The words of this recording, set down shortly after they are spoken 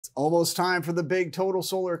Almost time for the big total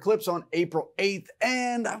solar eclipse on April 8th,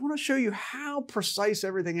 and I want to show you how precise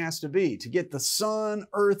everything has to be to get the sun,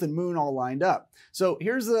 earth, and moon all lined up. So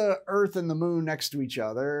here's the earth and the moon next to each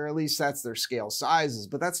other, at least that's their scale sizes,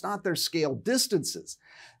 but that's not their scale distances.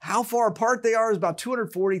 How far apart they are is about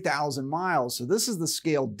 240,000 miles, so this is the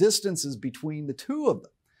scale distances between the two of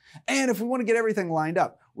them. And if we want to get everything lined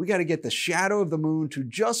up, we got to get the shadow of the moon to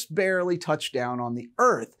just barely touch down on the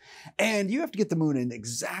earth. And you have to get the moon in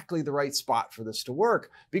exactly the right spot for this to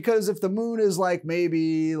work, because if the moon is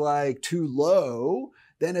maybe too low,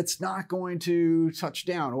 then it's not going to touch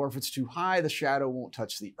down. Or if it's too high, the shadow won't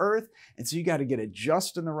touch the earth. And so you got to get it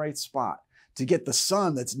just in the right spot to get the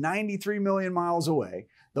sun that's 93 million miles away,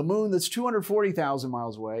 the moon that's 240,000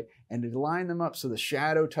 miles away, and to line them up so the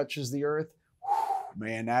shadow touches the earth.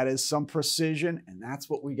 Man, that is some precision, and that's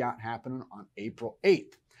what we got happening on April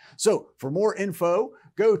 8th. So for more info,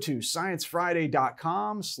 go to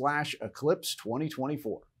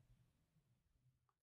sciencefriday.com/eclipse2024.